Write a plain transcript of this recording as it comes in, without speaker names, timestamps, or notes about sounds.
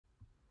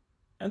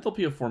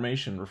Enthalpy of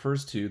formation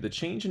refers to the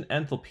change in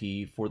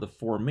enthalpy for the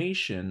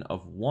formation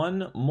of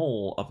 1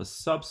 mole of a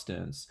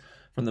substance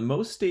from the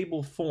most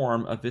stable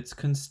form of its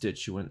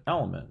constituent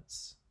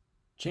elements.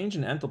 Change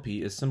in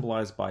enthalpy is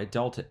symbolized by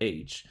delta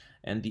H,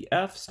 and the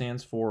F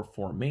stands for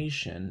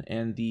formation,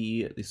 and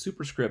the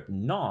superscript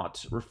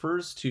naught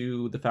refers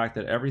to the fact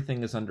that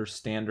everything is under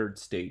standard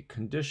state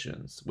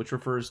conditions, which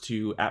refers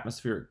to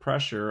atmospheric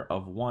pressure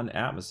of 1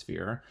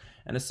 atmosphere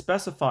and a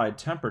specified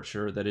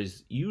temperature that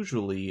is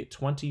usually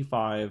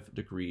 25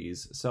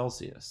 degrees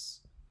Celsius.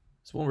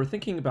 So when we're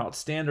thinking about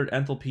standard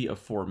enthalpy of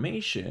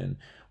formation,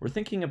 we're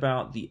thinking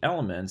about the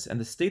elements and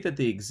the state that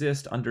they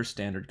exist under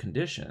standard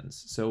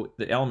conditions. So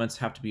the elements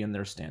have to be in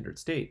their standard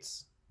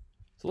states.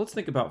 So let's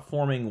think about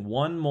forming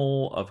 1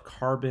 mole of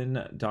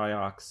carbon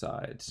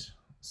dioxide.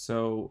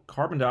 So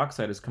carbon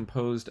dioxide is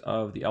composed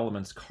of the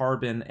elements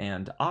carbon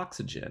and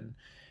oxygen.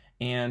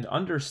 And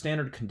under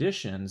standard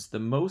conditions, the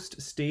most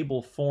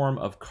stable form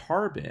of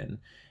carbon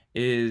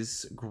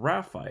is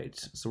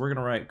graphite. So we're going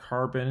to write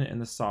carbon in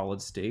the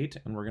solid state,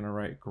 and we're going to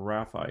write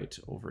graphite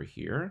over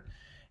here.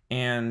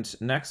 And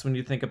next, when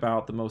you think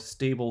about the most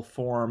stable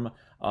form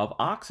of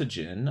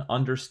oxygen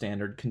under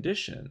standard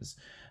conditions.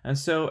 And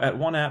so at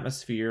 1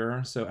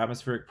 atmosphere, so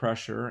atmospheric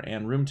pressure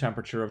and room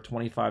temperature of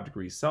 25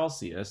 degrees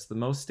Celsius, the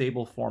most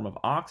stable form of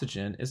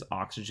oxygen is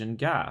oxygen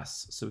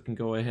gas. So we can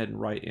go ahead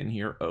and write in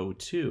here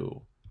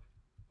O2.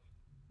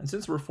 And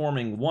since we're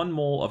forming 1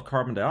 mole of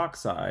carbon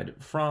dioxide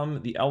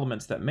from the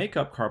elements that make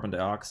up carbon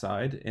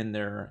dioxide in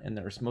their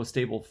most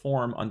stable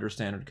form under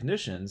standard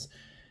conditions,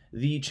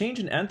 the change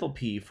in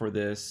enthalpy for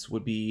this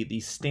would be the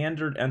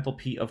standard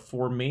enthalpy of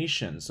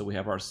formation. So we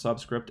have our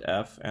subscript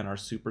F and our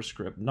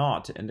superscript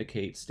naught to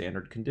indicate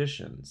standard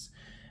conditions.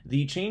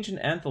 The change in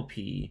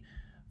enthalpy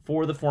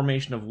for the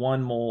formation of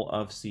 1 mole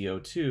of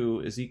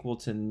CO2 is equal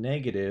to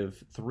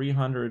negative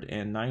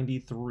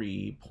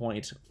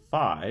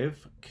 393.5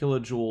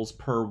 kilojoules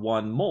per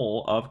 1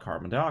 mole of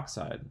carbon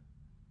dioxide.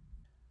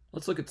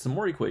 Let's look at some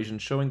more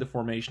equations showing the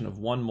formation of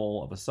 1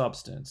 mole of a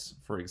substance.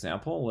 For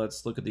example,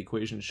 let's look at the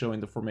equation showing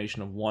the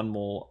formation of 1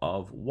 mole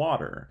of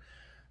water.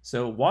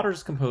 So water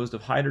is composed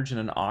of hydrogen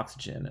and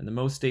oxygen, and the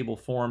most stable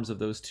forms of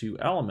those two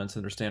elements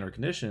under standard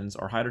conditions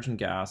are hydrogen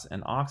gas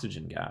and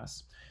oxygen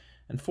gas.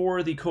 And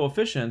for the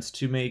coefficients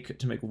to make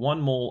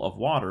 1 mole of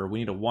water, we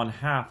need a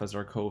 1/2 as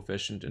our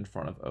coefficient in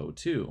front of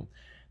O2.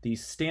 The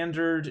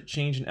standard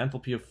change in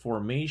enthalpy of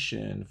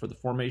formation for the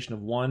formation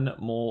of 1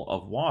 mole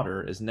of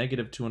water is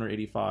negative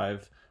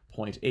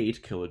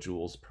 285.8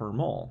 kilojoules per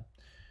mole.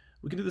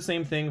 We can do the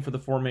same thing for the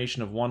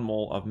formation of 1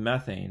 mole of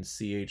methane,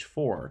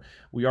 CH4.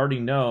 We already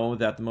know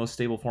that the most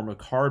stable form of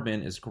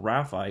carbon is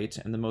graphite,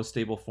 and the most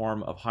stable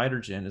form of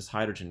hydrogen is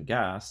hydrogen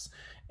gas.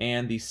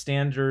 And the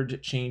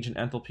standard change in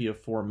enthalpy of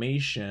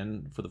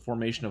formation for the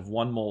formation of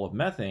 1 mole of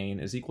methane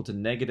is equal to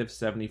negative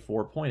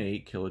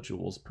 74.8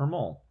 kilojoules per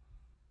mole.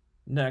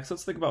 Next,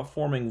 let's think about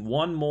forming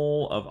 1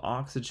 mole of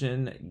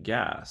oxygen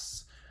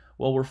gas.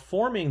 Well, we're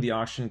forming the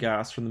oxygen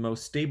gas from the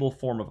most stable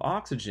form of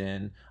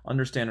oxygen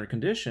under standard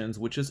conditions,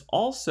 which is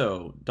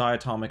also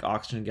diatomic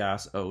oxygen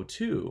gas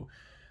O2.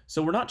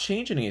 So we're not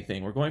changing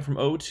anything. We're going from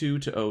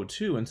O2 to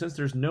O2, and since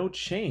there's no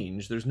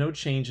change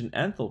in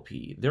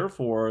enthalpy.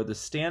 Therefore, the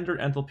standard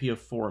enthalpy of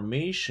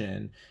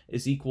formation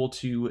is equal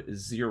to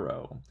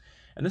 0.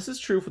 And this is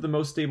true for the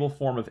most stable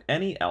form of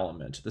any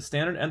element. The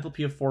standard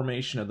enthalpy of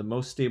formation of the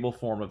most stable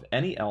form of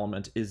any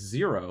element is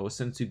 0,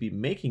 since you'd be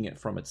making it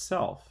from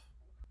itself.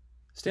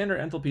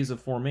 Standard enthalpies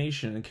of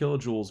formation in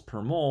kilojoules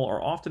per mole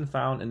are often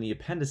found in the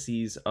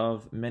appendices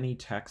of many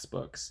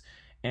textbooks.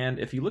 And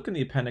if you look in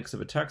the appendix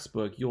of a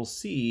textbook, you'll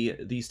see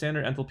the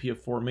standard enthalpy of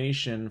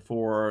formation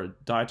for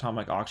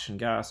diatomic oxygen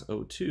gas,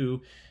 O2,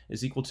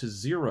 is equal to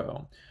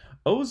 0.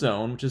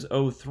 Ozone, which is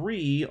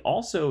O3,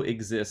 also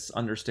exists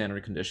under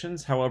standard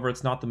conditions. However,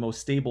 it's not the most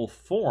stable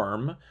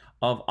form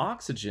of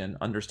oxygen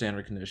under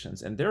standard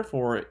conditions, and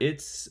therefore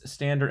its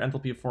standard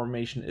enthalpy of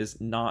formation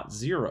is not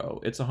 0.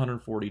 It's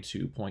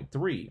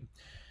 142.3.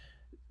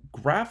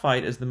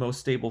 Graphite is the most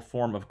stable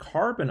form of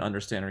carbon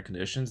under standard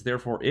conditions,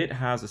 therefore it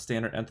has a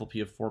standard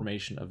enthalpy of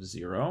formation of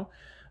 0.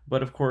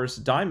 But of course,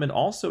 diamond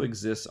also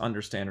exists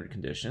under standard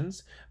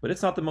conditions, but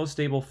it's not the most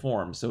stable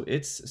form, so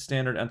its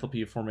standard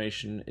enthalpy of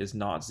formation is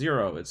not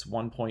 0. It's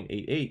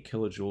 1.88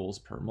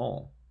 kilojoules per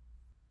mole.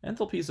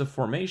 Enthalpies of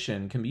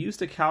formation can be used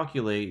to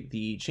calculate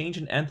the change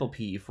in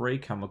enthalpy for a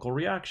chemical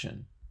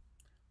reaction.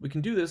 We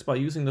can do this by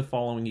using the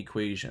following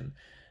equation.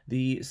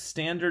 The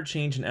standard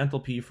change in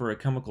enthalpy for a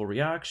chemical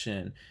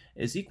reaction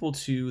is equal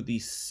to the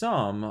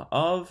sum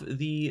of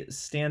the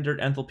standard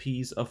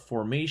enthalpies of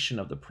formation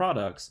of the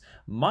products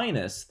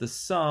minus the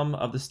sum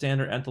of the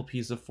standard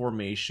enthalpies of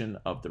formation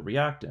of the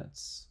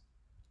reactants.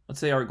 Let's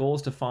say our goal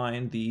is to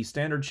find the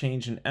standard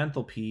change in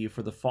enthalpy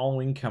for the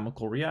following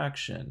chemical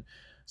reaction.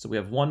 So we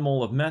have 1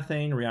 mole of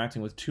methane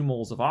reacting with 2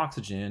 moles of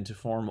oxygen to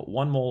form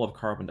 1 mole of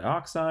carbon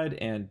dioxide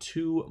and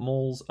 2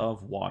 moles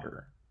of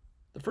water.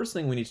 The first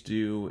thing we need to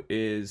do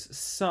is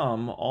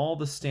sum all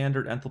the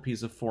standard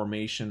enthalpies of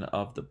formation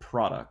of the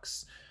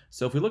products.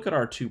 So if we look at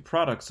our two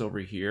products over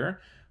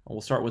here,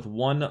 We'll start with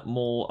 1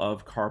 mole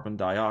of carbon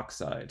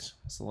dioxide.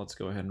 So let's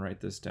go ahead and write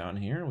this down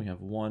here. We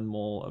have 1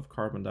 mole of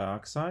carbon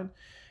dioxide.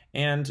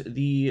 And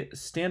the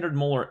standard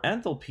molar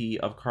enthalpy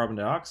of carbon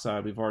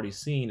dioxide, we've already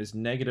seen, is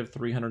negative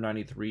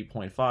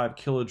 393.5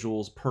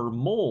 kilojoules per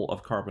mole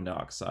of carbon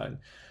dioxide.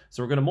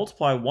 So we're going to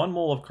multiply 1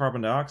 mole of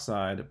carbon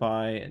dioxide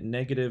by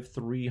negative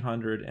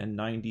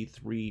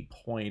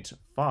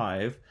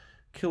 393.5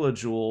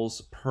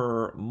 kilojoules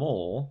per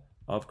mole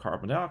of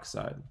carbon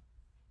dioxide.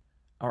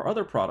 Our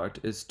other product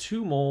is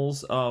 2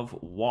 moles of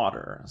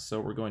water. So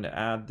we're going to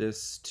add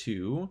this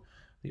to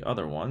the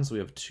other ones. We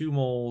have 2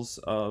 moles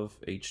of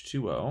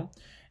H2O,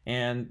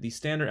 and the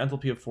standard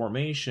enthalpy of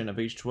formation of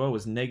H2O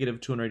is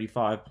negative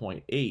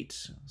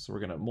 285.8. So we're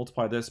going to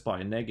multiply this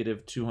by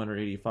negative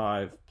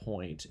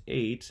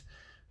 285.8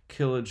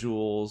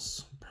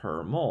 kilojoules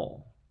per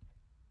mole.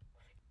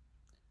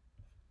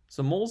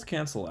 So moles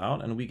cancel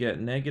out, and we get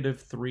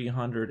negative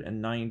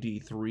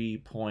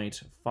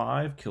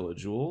 393.5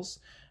 kilojoules.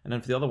 And then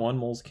for the other one,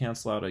 moles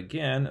cancel out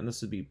again, and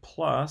this would be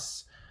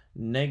plus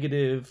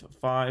negative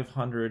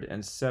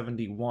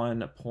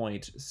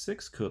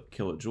 571.6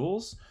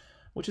 kilojoules,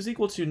 which is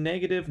equal to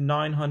negative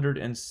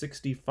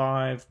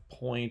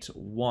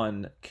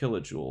 965.1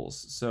 kilojoules.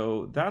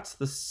 So that's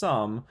the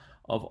sum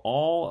of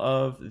all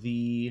of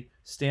the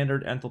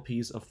standard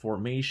enthalpies of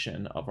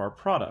formation of our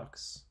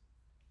products.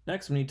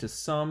 Next, we need to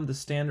sum the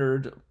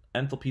standard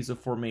enthalpies of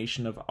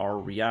formation of our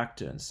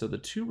reactants. So the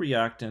 2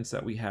 reactants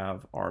that we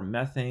have are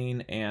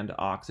methane and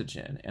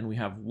oxygen, and we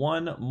have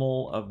 1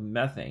 mole of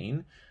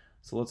methane.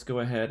 So let's go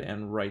ahead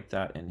and write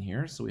that in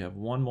here. So we have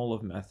 1 mole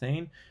of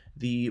methane.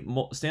 The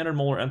standard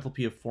molar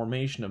enthalpy of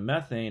formation of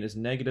methane is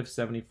negative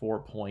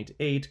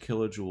 74.8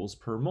 kilojoules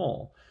per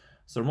mole.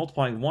 So we're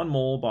multiplying 1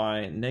 mole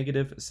by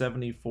negative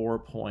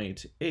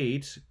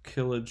 74.8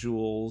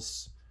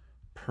 kilojoules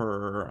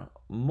per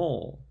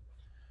mole.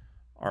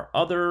 Our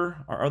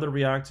other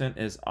reactant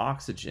is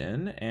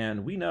oxygen,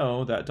 and we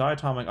know that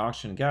diatomic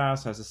oxygen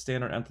gas has a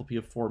standard enthalpy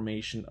of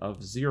formation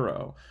of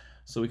 0.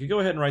 So we could go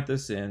ahead and write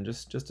this in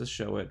just to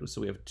show it.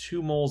 So we have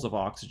 2 moles of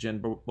oxygen,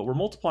 but we're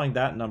multiplying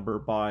that number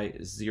by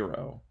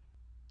 0.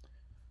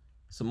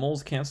 So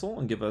moles cancel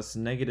and give us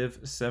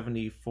negative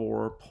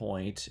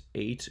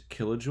 74.8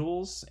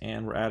 kilojoules,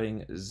 and we're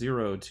adding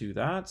 0 to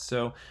that.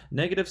 So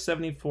negative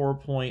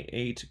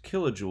 74.8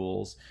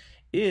 kilojoules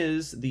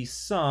is the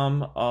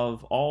sum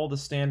of all the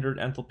standard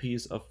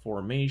enthalpies of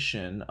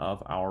formation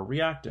of our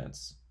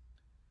reactants.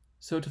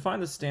 So to find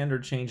the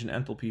standard change in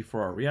enthalpy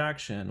for our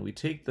reaction, we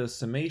take the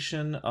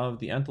summation of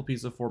the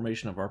enthalpies of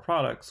formation of our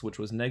products, which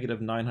was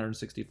negative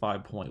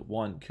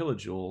 965.1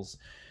 kilojoules,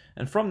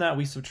 and from that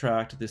we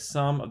subtract the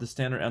sum of the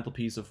standard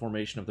enthalpies of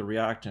formation of the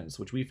reactants,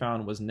 which we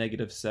found was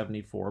negative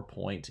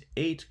 74.8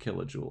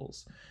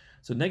 kilojoules.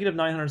 So negative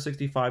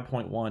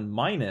 965.1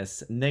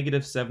 minus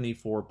negative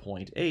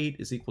 74.8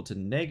 is equal to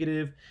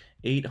negative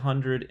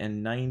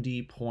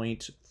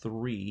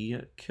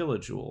 890.3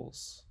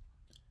 kilojoules.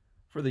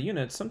 For the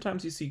units,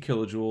 sometimes you see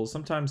kilojoules,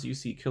 sometimes you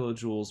see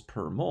kilojoules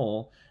per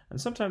mole,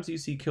 and sometimes you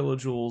see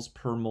kilojoules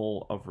per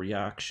mole of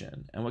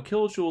reaction. And what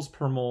kilojoules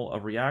per mole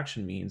of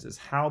reaction means is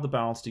how the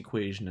balanced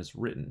equation is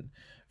written.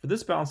 For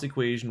this balanced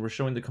equation, we're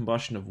showing the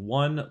combustion of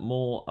 1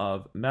 mole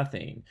of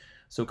methane.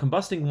 So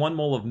combusting 1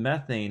 mole of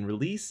methane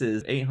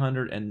releases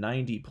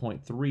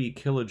 890.3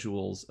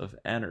 kilojoules of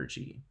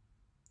energy.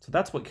 So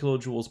that's what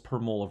kilojoules per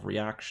mole of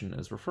reaction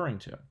is referring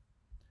to.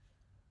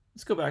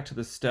 Let's go back to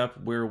the step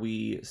where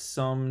we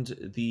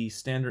summed the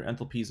standard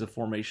enthalpies of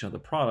formation of the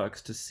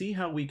products to see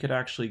how we could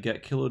actually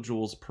get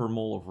kilojoules per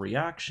mole of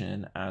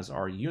reaction as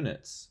our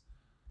units.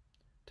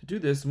 To do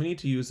this, we need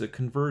to use a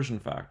conversion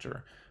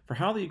factor. For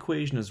how the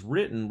equation is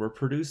written, we're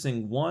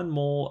producing 1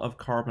 mole of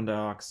carbon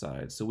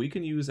dioxide. So we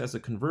can use as a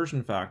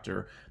conversion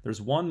factor,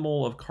 there's 1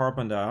 mole of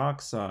carbon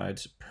dioxide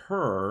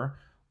per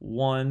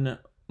 1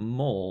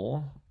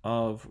 mole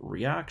of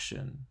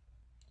reaction.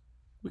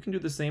 We can do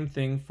the same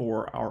thing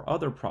for our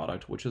other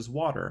product, which is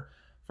water.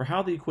 For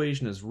how the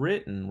equation is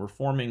written, we're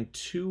forming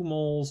 2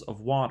 moles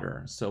of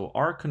water. So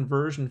our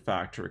conversion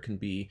factor can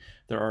be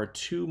there are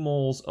 2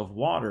 moles of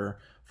water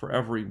for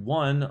every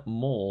 1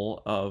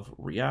 mole of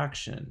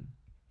reaction.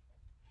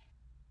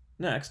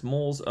 Next,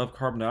 moles of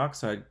carbon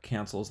dioxide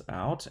cancels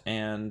out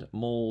and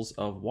moles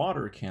of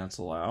water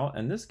cancel out,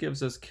 and this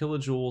gives us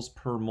kilojoules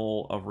per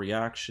mole of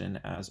reaction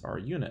as our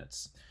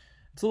units.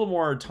 It's a little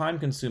more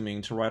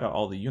time-consuming to write out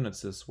all the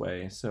units this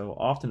way, so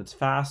often it's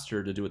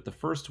faster to do it the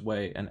first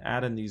way and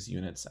add in these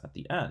units at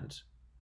the end.